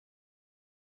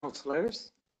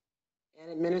Counselors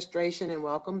and administration, and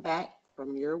welcome back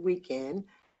from your weekend.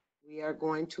 We are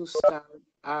going to start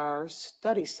our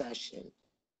study session.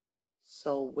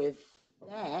 So with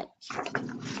that,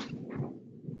 can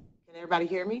everybody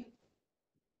hear me?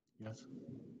 Yes.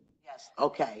 Yes.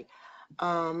 Okay.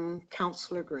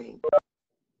 Counselor Green.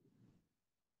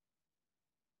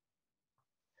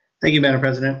 Thank you, Madam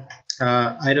President.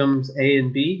 Items A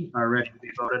and B are ready to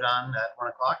be voted on at 1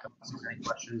 o'clock unless there's any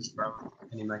questions from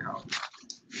any of my colleagues.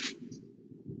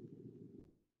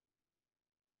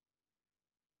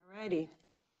 All righty.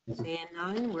 Seeing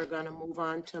none, we're going to move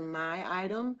on to my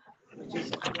item, which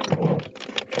is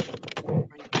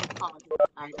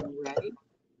item ready.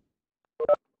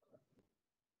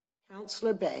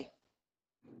 Counselor Bay.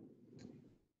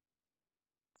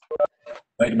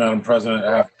 Thank you, Madam President.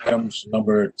 I have items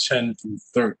number 10 through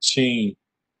 13.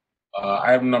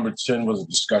 Item number 10 was a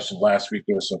discussion last week.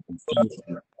 There was some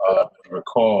confusion.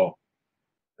 Recall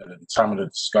that at the time of the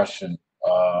discussion,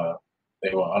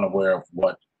 they were unaware of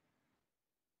what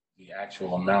the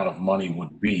actual amount of money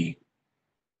would be.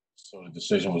 So the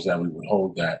decision was that we would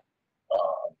hold that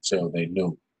until they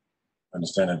knew. I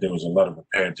understand that there was a letter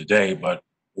prepared today, but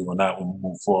we will not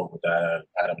move forward with that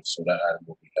item, so that item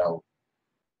will be held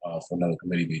for another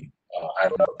committee meeting.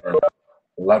 Item number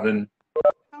 11.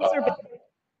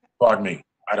 Pardon me.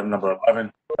 Item number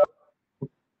 11.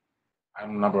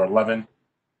 Item number 11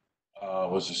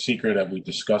 was a secret that we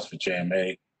discussed for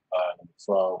JMA. Number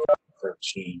 12,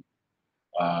 13.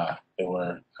 There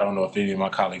were. I don't know if any of my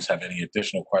colleagues have any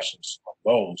additional questions on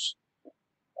those.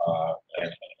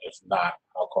 And if not,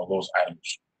 I'll call those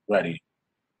items ready.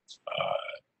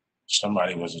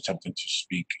 Somebody was attempting to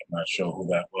speak. I'm not sure who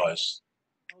that was.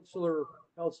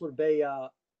 Counselor Bay, on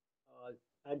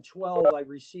 12, I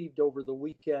received over the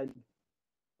weekend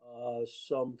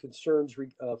some concerns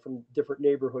from different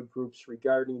neighborhood groups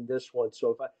regarding this one.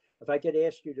 So if I could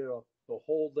ask you to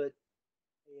hold it,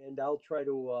 and I'll try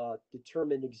to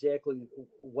determine exactly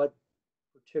what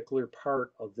particular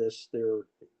part of this they're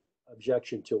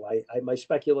objection to. My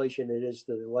speculation it is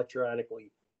the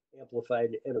electronically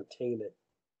amplified entertainment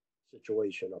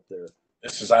situation up there.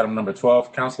 This is item number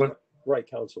 12, Counselor? Right,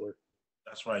 Counselor.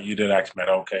 That's right. You did ask me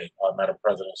that. Okay, Madam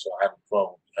President, so item 12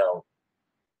 will be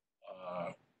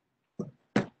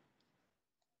held.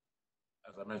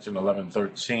 As I mentioned,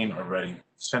 11:13 already.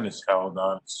 10 is held.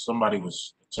 Somebody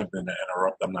was attempting to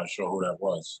interrupt. I'm not sure who that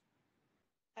was.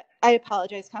 I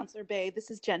apologize, Counselor Bay.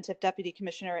 This is Jen Tiff, Deputy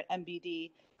Commissioner at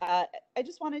MBD. I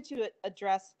just wanted to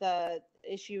address the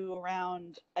issue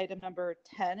around item number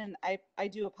 10, and I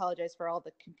do apologize for all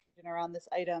the confusion around this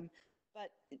item. But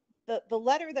the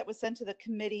letter that was sent to the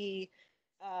committee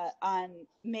on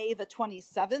May the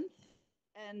 27th,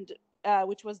 and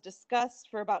which was discussed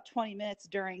for about 20 minutes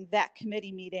during that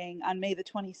committee meeting on May the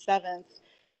 27th,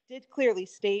 did clearly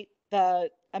state the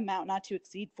amount not to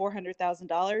exceed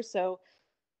 $400,000. So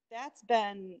that's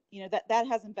been, that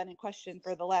hasn't been in question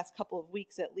for the last couple of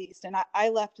weeks at least. And I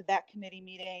left that committee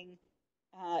meeting,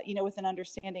 with an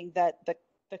understanding that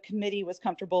the committee was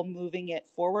comfortable moving it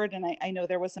forward. And I know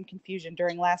there was some confusion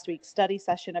during last week's study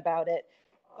session about it,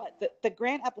 but the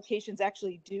grant application is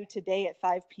actually due today at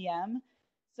 5 p.m.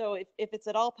 So if it's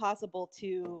at all possible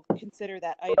to consider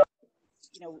that item,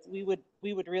 we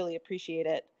would really appreciate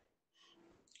it.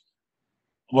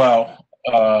 Well,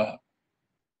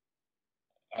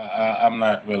 I'm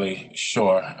not really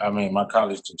sure. I mean, my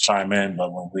colleagues can chime in,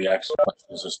 but when we asked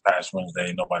questions this past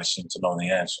Wednesday, nobody seemed to know the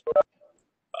answer.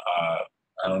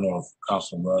 I don't know if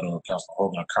Councilman Rudd or Councilman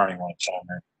Hogan or Carney want to chime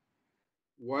in.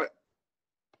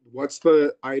 What's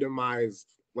the itemized,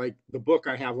 like the book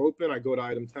I have open, I go to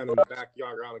item 10 in the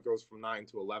backyard around, it goes from 9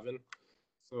 to 11.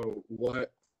 So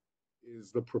what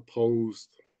is the proposed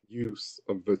use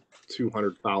of the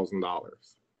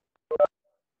 $200,000?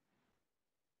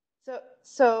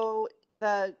 So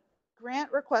the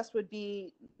grant request would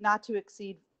be not to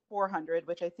exceed 400,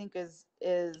 which I think is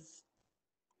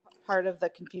part of the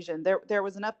confusion. There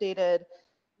was an updated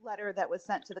letter that was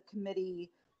sent to the committee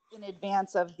in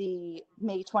advance of the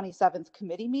May 27th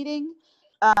committee meeting.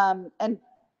 And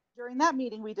during that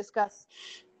meeting, we discussed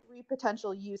 3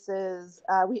 potential uses.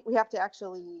 We have to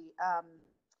actually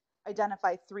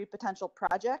identify 3 potential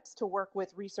projects to work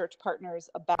with research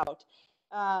partners about.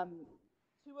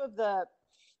 2 of the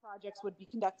projects would be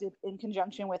conducted in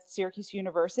conjunction with Syracuse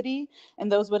University,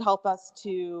 and those would help us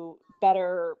to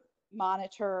better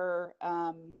monitor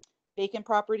vacant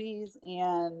properties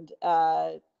and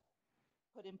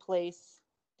put in place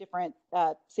different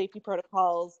safety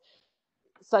protocols,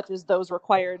 such as those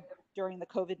required during the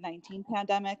COVID-19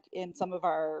 pandemic in some of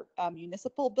our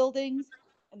municipal buildings.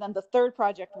 And then the third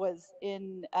project was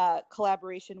in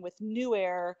collaboration with New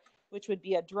Air, which would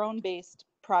be a drone-based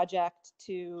project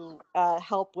to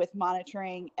help with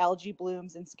monitoring algae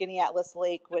blooms in Skinny Atlas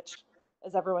Lake, which,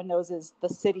 as everyone knows, is the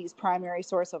city's primary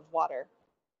source of water.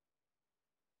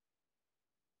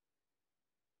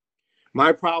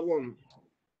 My problem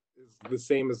is the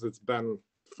same as it's been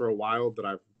for a while, that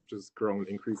I've just grown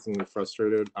increasingly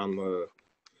frustrated on the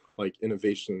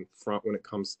innovation front when it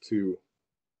comes to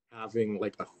having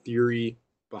a theory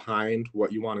behind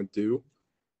what you want to do.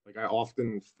 I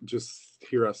often just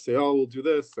hear us say, oh, we'll do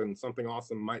this and something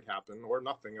awesome might happen, or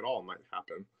nothing at all might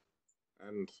happen.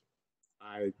 And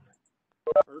I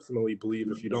personally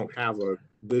believe if you don't have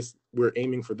we're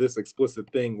aiming for this explicit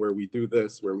thing where we do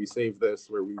this, where we save this,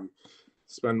 where we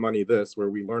spend money this, where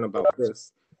we learn about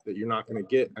this, that you're not going to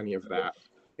get any of that,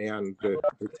 and that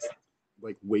it's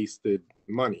wasted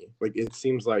money. It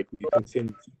seems like we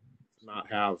continue to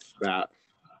not have that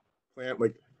plan.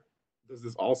 Does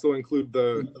this also include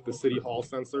the city hall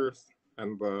sensors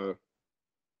and the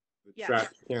Yes. trash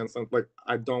can sensors?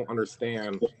 I don't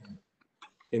understand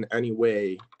in any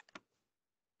way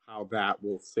how that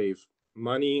will save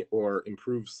money or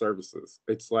improve services.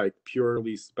 It's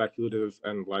purely speculative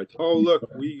and oh, look,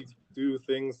 we do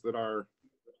things that are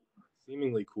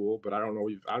seemingly cool, but I don't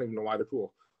even know why they're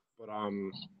cool. But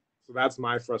so that's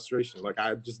my frustration.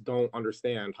 I just don't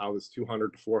understand how this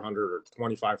 200 to 400 or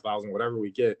 25,000, whatever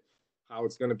we get, how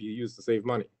it's going to be used to save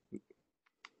money.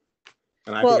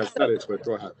 And I think I said it, but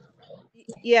go ahead.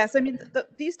 Yes, I mean,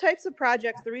 these types of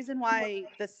projects, the reason why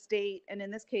the state, and in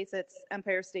this case it's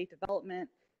Empire State Development,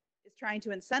 is trying to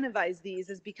incentivize these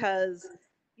is because,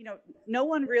 no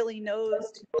one really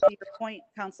knows, to your point,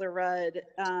 Councilor Rudd,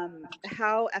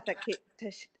 how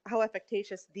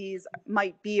efficacious these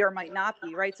might be or might not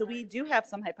be, right? So we do have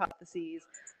some hypotheses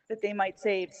that they might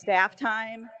save staff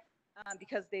time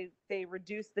because they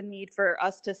reduce the need for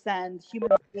us to send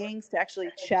human beings to actually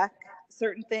check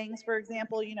certain things, for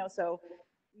example, so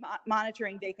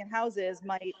monitoring vacant houses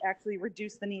might actually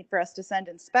reduce the need for us to send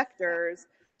inspectors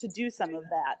to do some of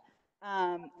that.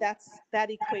 That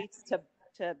equates to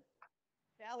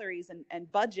salaries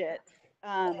and budget,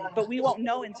 but we won't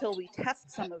know until we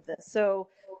test some of this. So,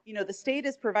 the state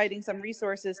is providing some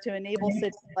resources to enable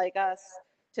cities like us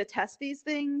to test these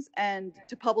things and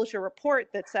to publish a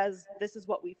report that says this is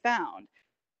what we found.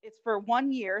 It's for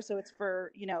 1 year, so it's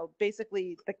for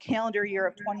basically the calendar year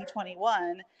of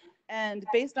 2021. And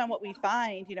based on what we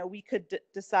find, we could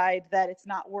decide that it's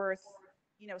not worth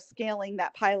scaling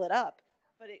that pilot up.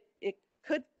 But it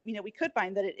could, we could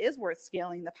find that it is worth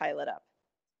scaling the pilot up.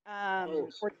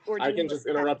 I can just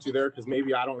interrupt you there because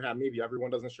maybe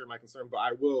everyone doesn't share my concern, but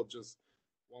I will just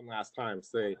one last time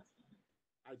say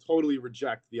I totally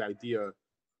reject the idea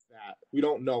that we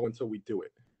don't know until we do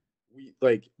it.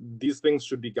 These things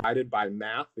should be guided by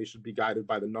math. They should be guided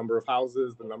by the number of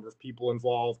houses, the number of people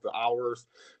involved, the hours,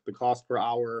 the cost per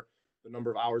hour, the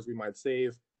number of hours we might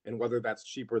save, and whether that's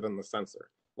cheaper than the sensor.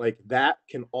 That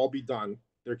can all be done.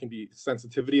 There can be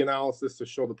sensitivity analysis to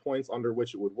show the points under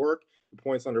which it would work, the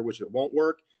points under which it won't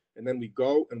work, and then we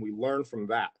go and we learn from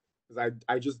that. Because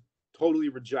I just totally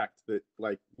reject that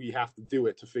we have to do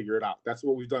it to figure it out. That's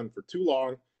what we've done for too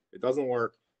long. It doesn't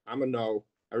work. I'm a no.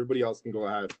 Everybody else can go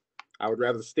ahead. I would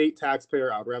rather state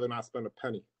taxpayer. I would rather not spend a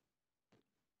penny.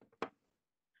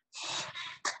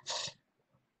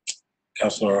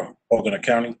 Councilor Hogan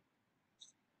County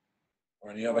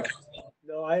or any other?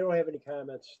 No, I don't have any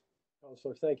comments,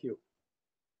 Councilor. Thank you.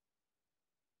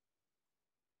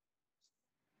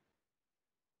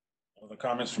 Other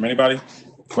comments from anybody?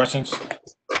 Questions?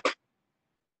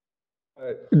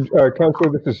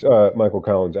 Councilor, this is Michael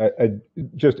Collins. I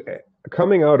just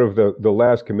coming out of the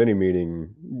last committee meeting,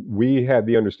 we had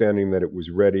the understanding that it was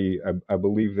ready. I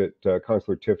believe that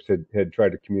Councilor Tips had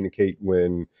tried to communicate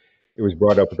when it was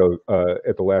brought up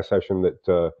at the last session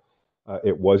that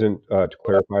it wasn't, to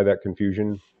clarify that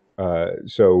confusion.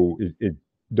 So it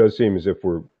does seem as if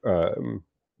we're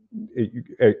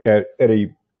at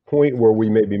a point where we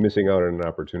may be missing out on an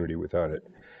opportunity without it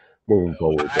moving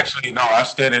forward. Actually, no, I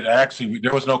stated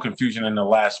there was no confusion in the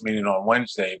last meeting on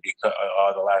Wednesday because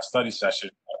the last study session,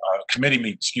 our committee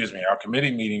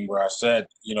meeting where I said,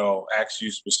 asked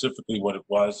you specifically what it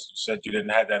was. You said you didn't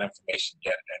have that information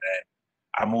yet, and then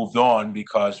I moved on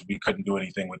because we couldn't do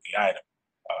anything with the item.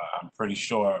 I'm pretty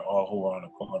sure all who are on the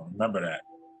call remember that.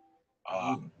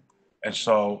 And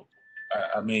so,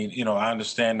 I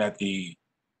understand that the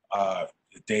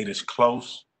date is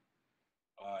close.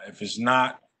 If it's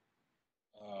not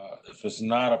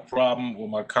a problem with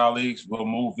my colleagues, we'll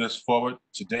move this forward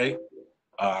today.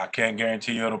 I can't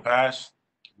guarantee you it'll pass,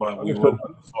 but we will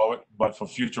move forward. But for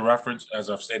future reference,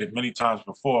 as I've stated many times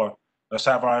before, let's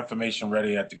have our information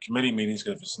ready at the committee meetings,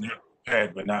 because if it's not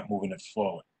prepared, we're not moving it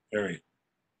forward, period.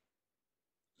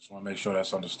 Just want to make sure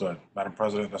that's understood. Madam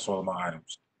President, that's all of my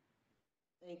items.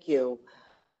 Thank you.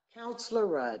 Councillor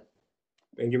Rudd.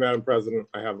 Thank you, Madam President.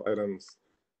 I have items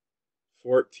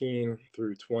 14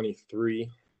 through 23.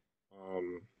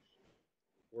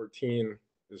 14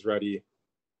 is ready.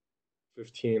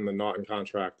 15, the Naughton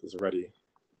contract is ready.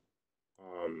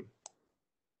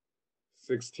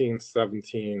 16,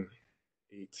 17,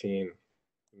 18,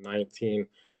 19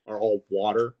 are all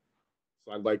water.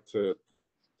 So I'd like to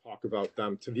talk about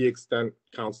them to the extent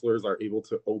councilors are able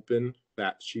to open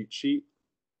that cheat sheet,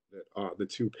 that, the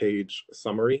 2-page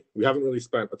summary. We haven't really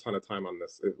spent a ton of time on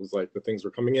this. It was like the things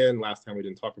were coming in. Last time we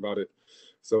didn't talk about it.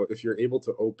 So if you're able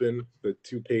to open the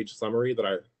 2-page summary that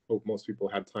I hope most people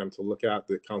had time to look at,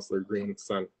 that Councilor Green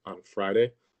sent on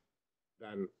Friday,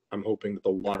 then I'm hoping that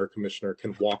the water commissioner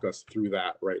can walk us through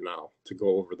that right now to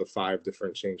go over the 5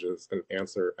 different changes and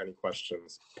answer any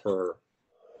questions per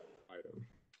item.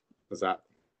 Is that?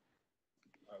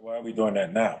 Why are we doing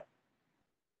that now?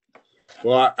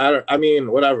 Well, I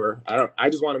mean, whatever. I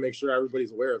just want to make sure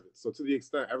everybody's aware of it. So to the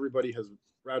extent everybody has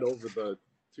read over the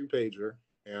 2-pager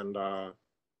and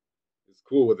is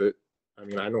cool with it. I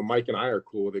mean, I know Mike and I are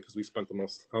cool with it because we spent the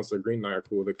most, Councilor Green and I are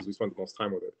cool with it because we spent the most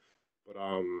time with it. But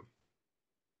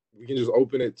we can just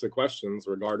open it to questions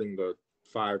regarding the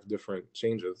 5 different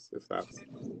changes, if that's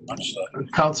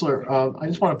Understood. Counselor, I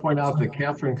just want to point out that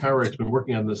Catherine Kyrick's been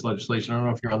working on this legislation. I don't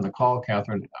know if you're on the call,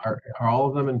 Catherine. Are all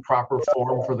of them in proper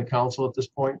form for the council at this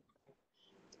point?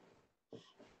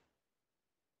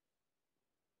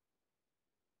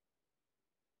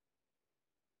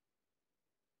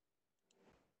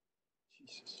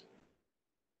 Jesus.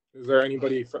 Is there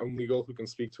anybody from legal who can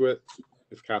speak to it?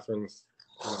 If Catherine's,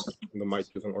 the mic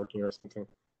isn't working or something.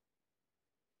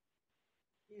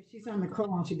 Yeah, she's on the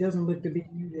call and she doesn't look to be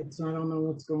muted, so I don't know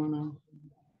what's going on.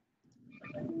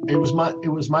 It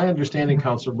was my understanding,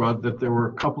 Councilor Rudd, that there were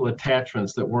a couple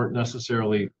attachments that weren't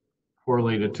necessarily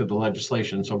correlated to the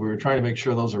legislation. So we were trying to make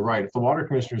sure those are right. If the water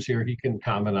commissioner's here, he can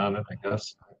comment on it, I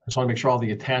guess. I just want to make sure all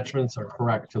the attachments are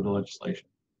correct to the legislation.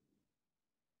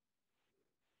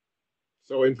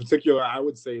 So in particular, I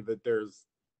would say that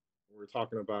we're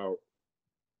talking about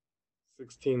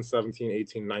 16, 17,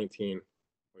 18, 19,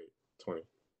 wait, 20.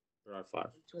 There are 5.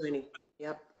 20.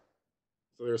 Yep.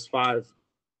 So there's 5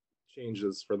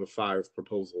 changes for the 5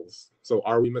 proposals. So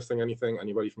are we missing anything?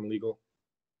 Anybody from legal?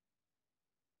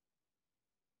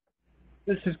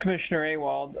 This is Commissioner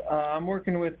Awald. I'm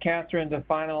working with Catherine to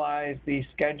finalize the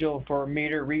schedule for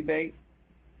meter rebate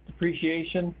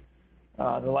depreciation.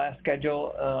 The last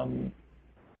schedule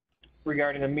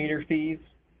regarding the meter fees.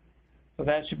 So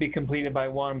that should be completed by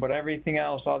 1, but everything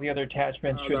else, all the other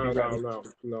attachments should be ready.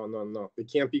 No.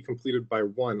 It can't be completed by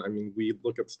 1. I mean, we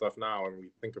look at stuff now and we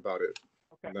think about it.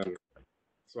 Okay. And then,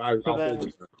 I'll hold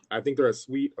it. I think there are a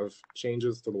suite of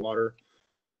changes to the water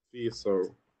fee, so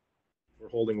we're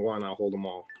holding 1. I'll hold them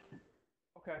all.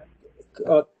 Okay.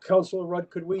 Councilor Rudd,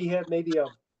 could we have maybe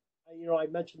I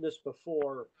mentioned this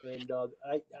before, and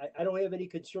I don't have any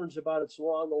concerns about it's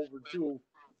long overdue.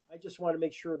 I just want to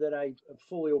make sure that I am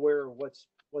fully aware of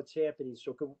what's happening.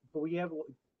 So could we have,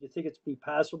 you think it's be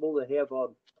possible to have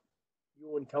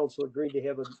you and Councilor Green to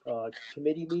have a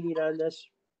committee meeting on this?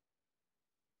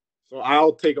 So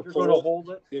I'll take a poll. You're going to hold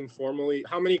it informally.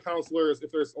 How many councilors?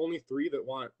 If there's only 3 that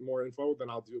want more info, then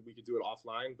we could do it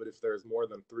offline. But if there's more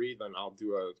than 3, then I'll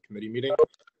do a committee meeting.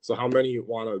 So how many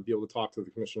want to be able to talk to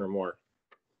the commissioner more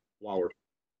while we're?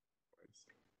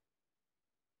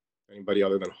 Anybody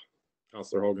other than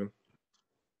Councilor Hogan?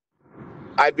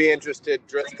 I'd be interested.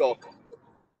 Driscoll.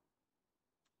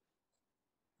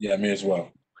 Yeah, me as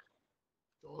well.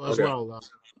 Okay.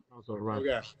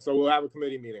 Okay, so we'll have a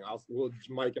committee meeting.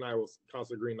 Mike and I will,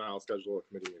 Councilor Green and I will schedule a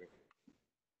committee meeting.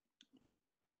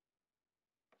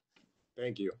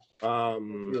 Thank you.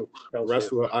 The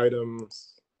rest of the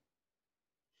items.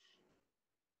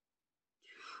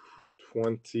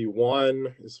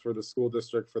 21 is for the school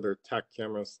district for their tech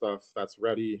camera stuff. That's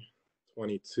ready.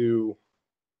 22.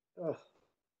 The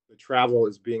travel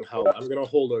is being held. I'm going to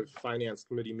hold a finance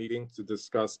committee meeting to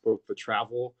discuss both the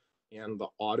travel and the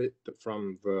audit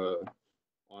from the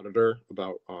auditor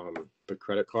about the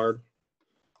credit card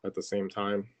at the same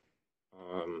time.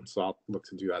 So I'll look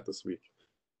to do that this week.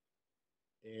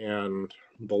 And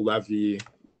the levy,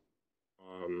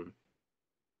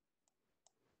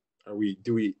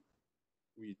 do we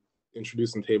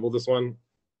introduce and table this one?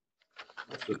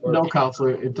 No,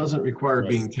 Counselor, it doesn't require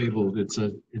being tabled. It's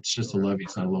just a levy,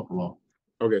 it's not a local law.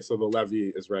 Okay, so the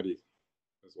levy is ready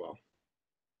as well.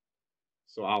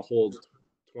 So I'll hold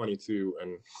 22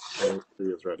 and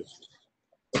 23 is ready.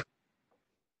 Thank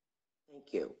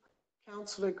you.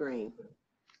 Councilor Green.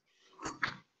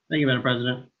 Thank you, Madam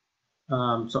President.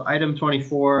 So item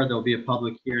 24, there'll be a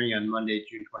public hearing on Monday,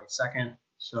 June 22nd.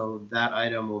 So that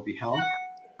item will be held.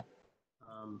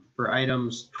 For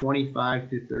items 25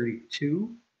 to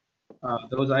 32,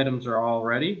 those items are all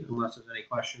ready, unless there's any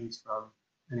questions from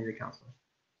any of the councilors.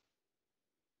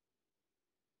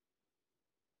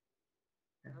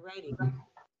 All righty.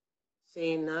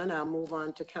 Seeing none, I'll move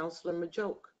on to Councilor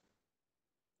Majoke.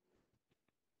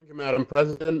 Thank you, Madam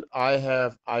President. I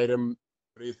have item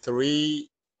 33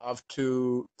 up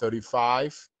to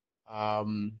 35. All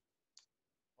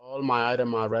my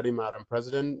items are ready, Madam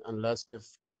President, unless if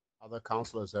other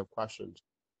councilors have questions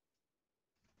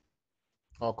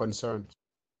or concerns.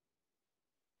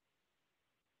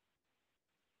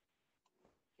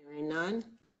 Hearing none,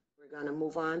 we're going to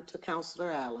move on to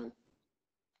Councilor Allen.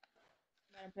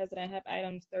 Madam President, I have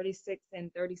items 36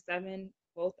 and 37.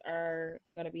 Both are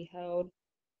going to be held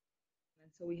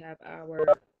until we have our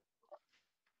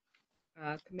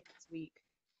committee this week,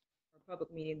 or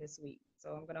public meeting this week.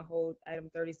 So I'm going to hold item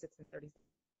 36 and 37.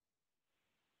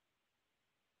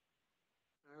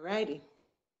 All righty.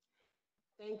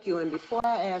 Thank you. And before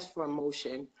I ask for a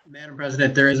motion. Madam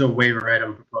President, there is a waiver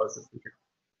item proposed this week.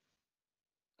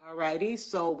 All righty.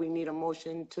 So we need a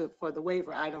motion for the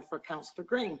waiver item for Councilor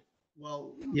Green.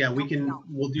 Well, yeah,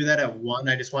 we'll do that at 1.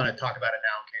 I just want to talk about it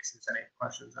now in case there's any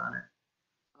questions on it.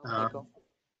 Okay, go.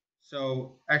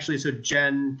 So actually,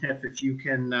 Jen, Tiff, if you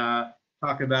can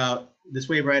talk about this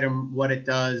waiver item, what it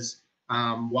does,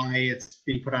 why it's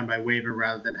being put on by waiver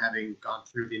rather than having gone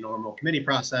through the normal committee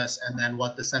process, and then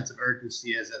what the sense of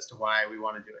urgency is as to why we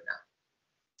want to do it now.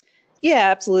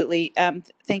 Yeah, absolutely.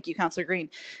 Thank you, Councilor Green.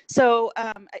 So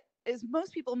as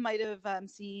most people might have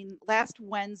seen, last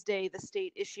Wednesday, the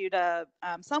state issued a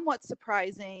somewhat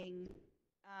surprising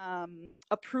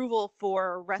approval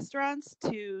for restaurants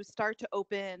to start to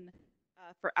open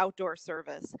for outdoor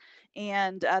service.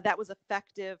 And that was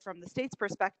effective from the state's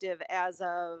perspective as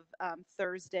of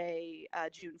Thursday,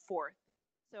 June 4th.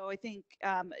 So I think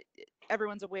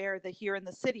everyone's aware that here in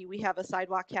the city, we have a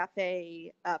sidewalk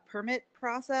cafe permit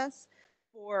process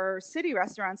for city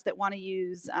restaurants that want to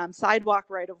use sidewalk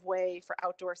right of way for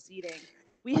outdoor seating.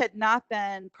 We had not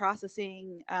been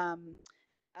processing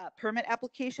permit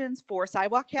applications for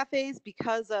sidewalk cafes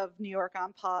because of New York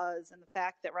on pause and the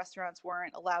fact that restaurants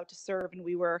weren't allowed to serve, and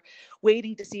we were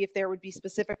waiting to see if there would be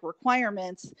specific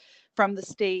requirements from the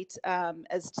state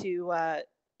as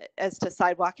to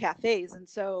sidewalk cafes. And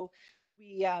so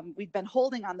we've been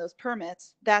holding on those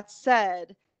permits. That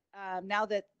said, now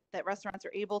that restaurants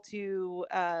are able to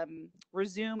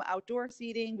resume outdoor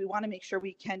seating, we want to make sure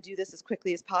we can do this as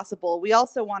quickly as possible. We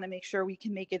also want to make sure we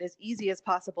can make it as easy as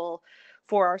possible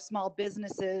for our small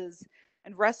businesses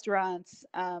and restaurants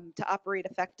to operate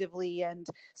effectively. And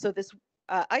so this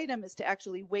item is to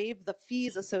actually waive the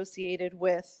fees associated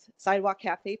with sidewalk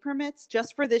cafe permits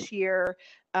just for this year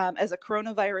as a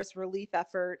coronavirus relief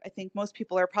effort. I think most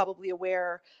people are probably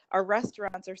aware our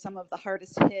restaurants are some of the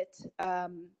hardest hit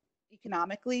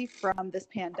economically from this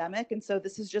pandemic. And so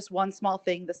this is just one small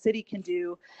thing the city can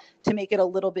do to make it a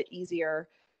little bit easier.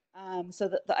 So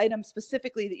the item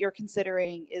specifically that you're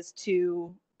considering is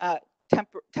to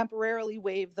temporarily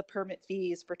waive the permit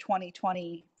fees for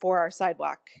 2020 for our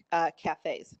sidewalk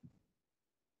cafes.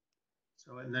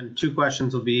 So, and then 2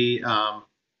 questions will be, how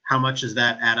much does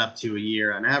that add up to a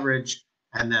year on average?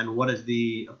 And then what is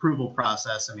the approval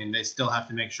process? I mean, they still have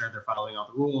to make sure they're following all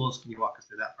the rules. Can you walk us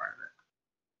through that part of it?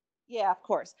 Yeah, of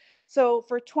course. So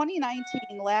for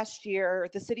 2019, last year,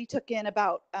 the city took in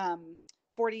about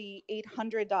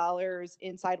 $4,800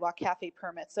 in sidewalk cafe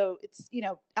permits. So it's,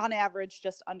 on average,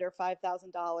 just under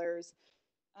 $5,000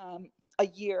 a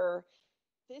year.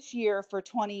 This year for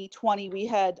 2020, we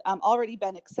had already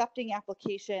been accepting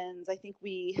applications. I think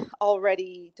we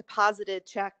already deposited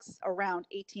checks around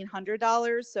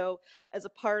 $1,800. So as a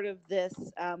part of this,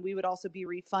 we would also be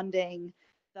refunding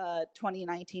the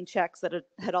 2019 checks that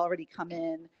had already come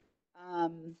in.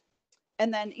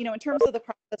 And then, in terms of the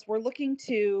process, we're looking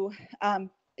to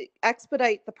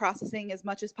expedite the processing as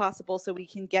much as possible so we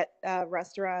can get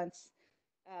restaurants,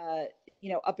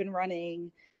 up and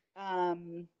running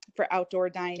for outdoor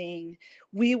dining.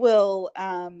 We will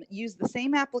use the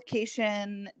same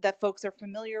application that folks are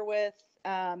familiar with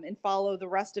and follow the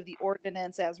rest of the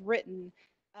ordinance as written.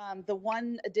 The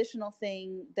one additional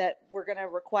thing that we're going to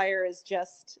require is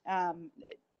just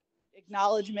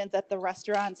acknowledgement that the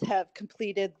restaurants have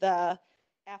completed the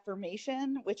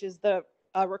affirmation, which is the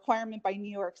a requirement by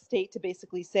New York State to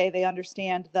basically say they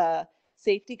understand the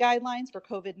safety guidelines for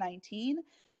COVID-19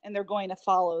 and they're going to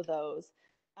follow those.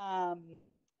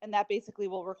 And that basically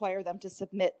will require them to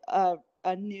submit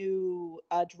a new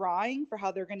drawing for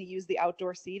how they're going to use the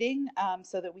outdoor seating,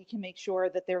 so that we can make sure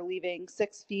that they're leaving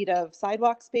 6 feet of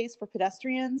sidewalk space for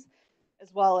pedestrians,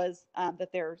 as well as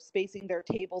that they're spacing their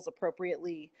tables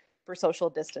appropriately for social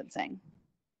distancing.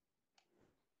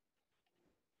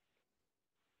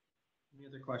 Any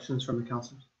other questions from the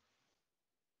councilors?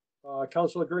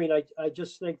 Councilor Green, I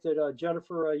just think that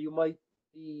Jennifer, you might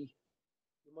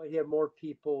have more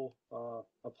people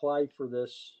apply for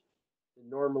this than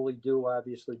normally do,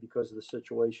 obviously because of the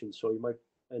situation. So you might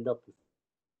end up with,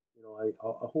 you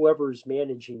know, whoever is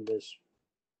managing this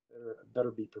better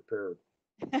be prepared.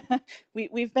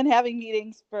 We've been having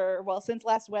meetings for, well, since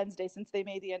last Wednesday, since they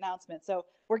made the announcement. So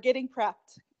we're getting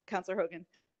prepped, Councilor Hogan.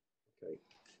 Okay.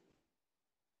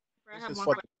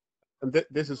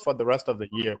 This is for the rest of the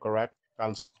year, correct,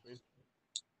 Council?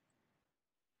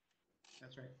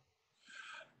 That's right.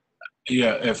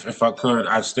 Yeah, if I could,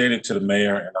 I stated to the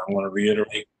mayor, and I want to reiterate,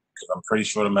 because I'm pretty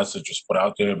sure the message was put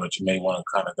out there, but you may want to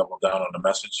kind of double down on the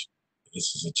message.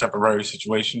 This is a temporary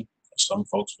situation. Some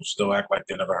folks will still act like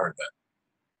they never heard that.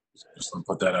 Just want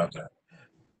to put that out there.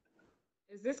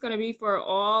 Is this going to be for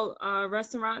all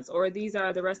restaurants, or these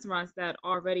are the restaurants that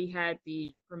already had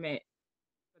the permit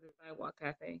for the sidewalk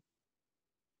cafe?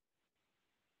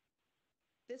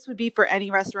 This would be for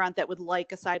any restaurant that would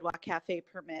like a sidewalk cafe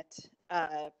permit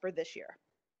for this year.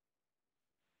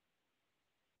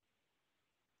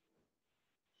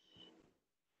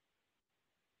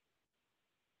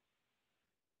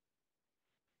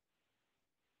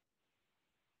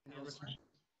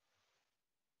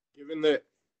 Given that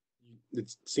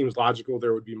it seems logical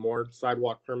there would be more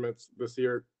sidewalk permits this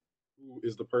year, who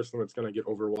is the person that's going to get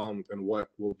overwhelmed, and what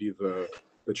will be the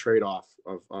trade-off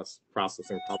of us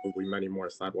processing probably many more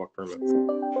sidewalk permits?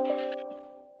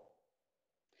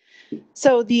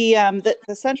 So the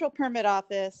Central Permit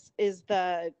Office is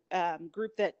the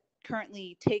group that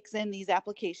currently takes in these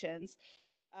applications,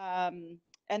 and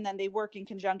then they work in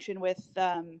conjunction with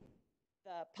the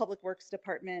Public Works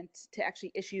Department to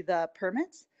actually issue the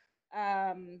permits.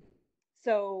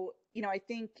 So, you know, I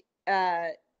think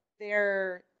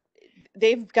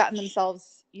they've gotten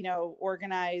themselves, you know,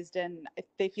 organized, and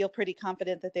they feel pretty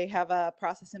confident that they have a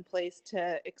process in place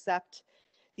to accept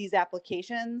these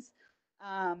applications.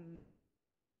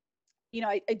 You know,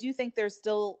 I do think there's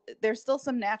still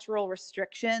some natural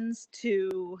restrictions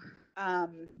to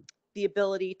the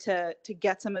ability to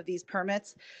get some of these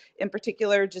permits, in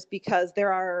particular, just because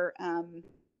there are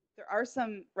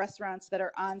some restaurants that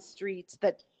are on streets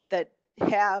that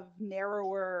have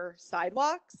narrower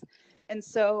sidewalks, and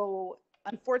so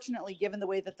unfortunately, given the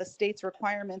way that the state's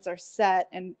requirements are set,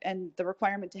 and the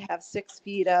requirement to have 6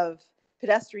 feet of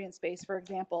pedestrian space, for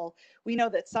example, we know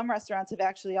that some restaurants have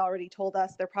actually already told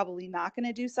us they're probably not going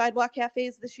to do sidewalk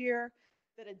cafes this year,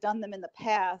 that had done them in the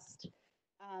past,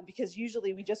 because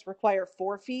usually we just require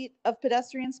 4 feet of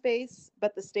pedestrian space,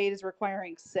 but the state is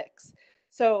requiring 6.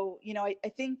 So, you know, I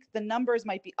think the numbers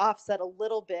might be offset a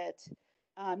little bit.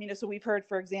 You know, so we've heard,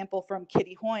 for example, from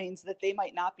Kitty Hoynes that they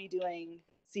might not be doing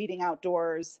seating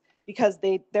outdoors because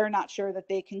they're not sure that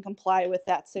they can comply with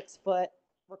that 6-foot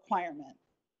requirement.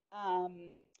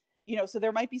 You know, so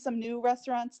there might be some new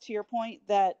restaurants, to your point,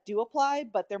 that do apply,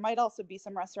 but there might also be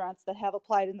some restaurants that have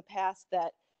applied in the past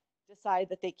that decide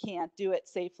that they can't do it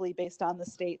safely based on the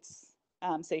state's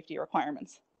safety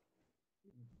requirements.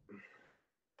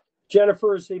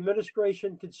 Jennifer, is the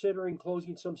administration considering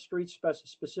closing some streets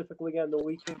specifically on the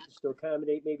weekends to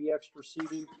accommodate maybe extra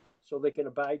seating so they can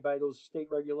abide by those state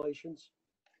regulations?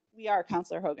 We are,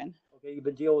 Councilor Hogan. Okay, you've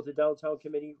been dealing with the downtown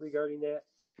committee regarding that?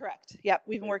 Correct. Yep,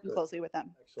 we've been working closely with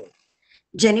them. Excellent.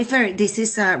 Jennifer, this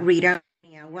is Rita.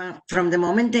 From the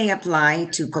moment they apply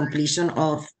to completion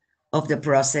of the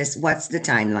process, what's the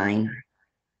timeline?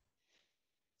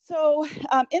 So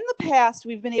in the past,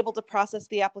 we've been able to process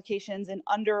the applications in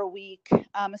under a week,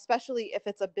 especially if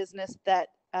it's a business that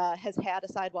has had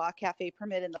a sidewalk cafe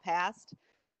permit in the past.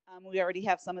 We already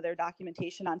have some of their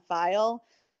documentation on file.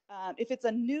 If it's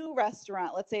a new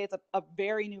restaurant, let's say it's a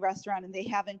very new restaurant and they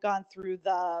haven't gone through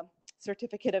the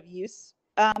certificate of use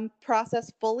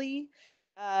process fully,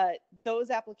 those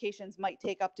applications might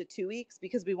take up to 2 weeks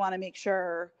because we want to make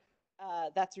sure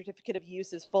that certificate of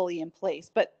use is fully in place.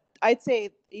 But I'd say,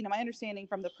 you know, my understanding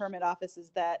from the permit office is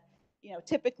that, you know,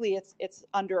 typically it's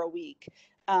under a week.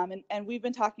 And we've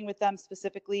been talking with them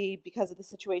specifically because of the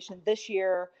situation this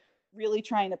year, really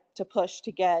trying to push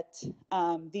to get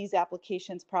these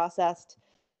applications processed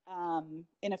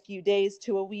in a few days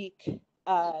to a week.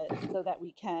 so that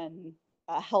we can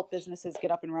help businesses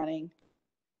get up and running.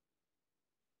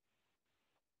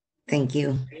 Thank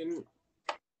you.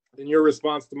 In your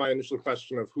response to my initial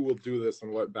question of who will do this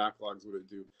and what backlogs would it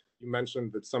do, you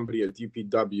mentioned that somebody at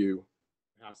DPW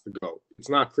has to go. It's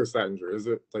not Chris Ettinger, is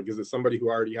it? Like, is it somebody who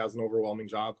already has an overwhelming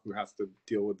job who has to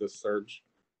deal with this surge?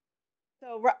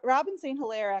 So Robin St.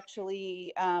 Hilaire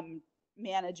actually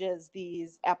manages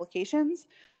these applications,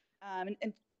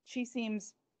 and she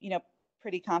seems,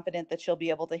 pretty confident that she'll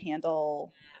be able to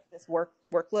handle this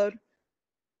workload.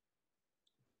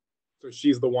 So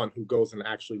she's the one who goes and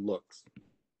actually looks.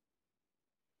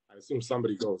 I assume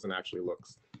somebody goes and actually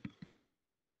looks.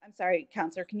 I'm sorry,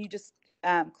 Counselor, can you just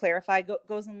clarify?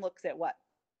 Goes and looks at what?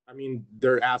 I mean,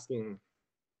 they're asking,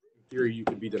 in theory, you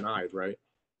could be denied, right?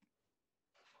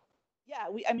 Yeah,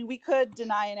 we could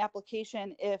deny an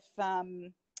application if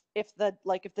the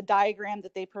diagram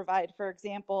that they provide, for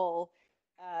example,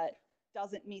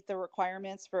 doesn't meet the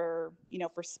requirements for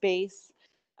space.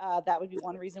 That would be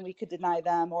one reason we could deny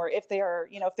them. Or if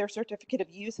if their certificate of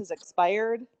use has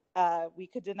expired, we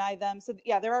could deny them. So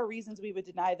yeah, there are reasons we would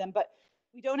deny them, but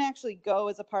we don't actually go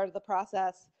as a part of the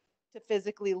process to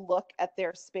physically look at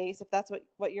their space, if that's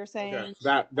what you're saying.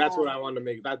 Okay, that's what I wanted to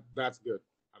make. That's good.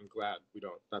 I'm glad we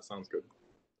don't. That sounds good.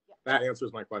 Yeah. That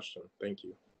answers my question. Thank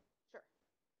you. Sure.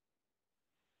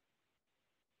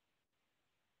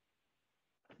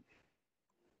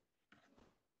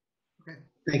 Okay.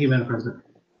 Thank you, Madam President.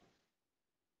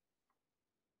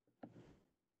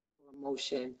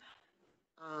 Motion.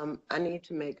 I need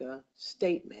to make a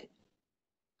statement.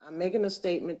 I'm making a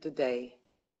statement today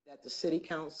that the City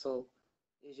Council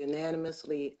is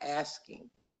unanimously asking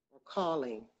or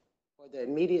calling for the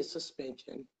immediate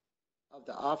suspension of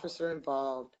the officer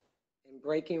involved in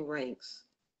breaking ranks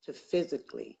to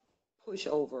physically push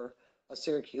over a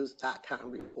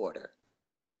Syracuse.com reporter.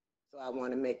 So I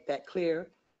want to make that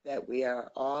clear that we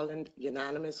are all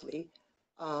unanimously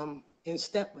in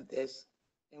step with this,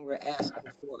 and we're asking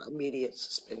for immediate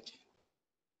suspension.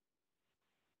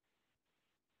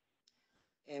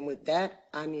 And with that,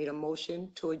 I need a motion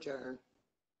to adjourn.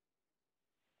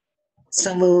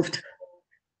 So moved.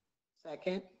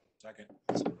 Second? Second.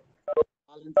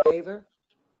 All in favor?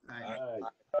 Aye. Aye.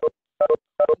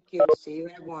 Thank you. See you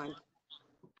at 1.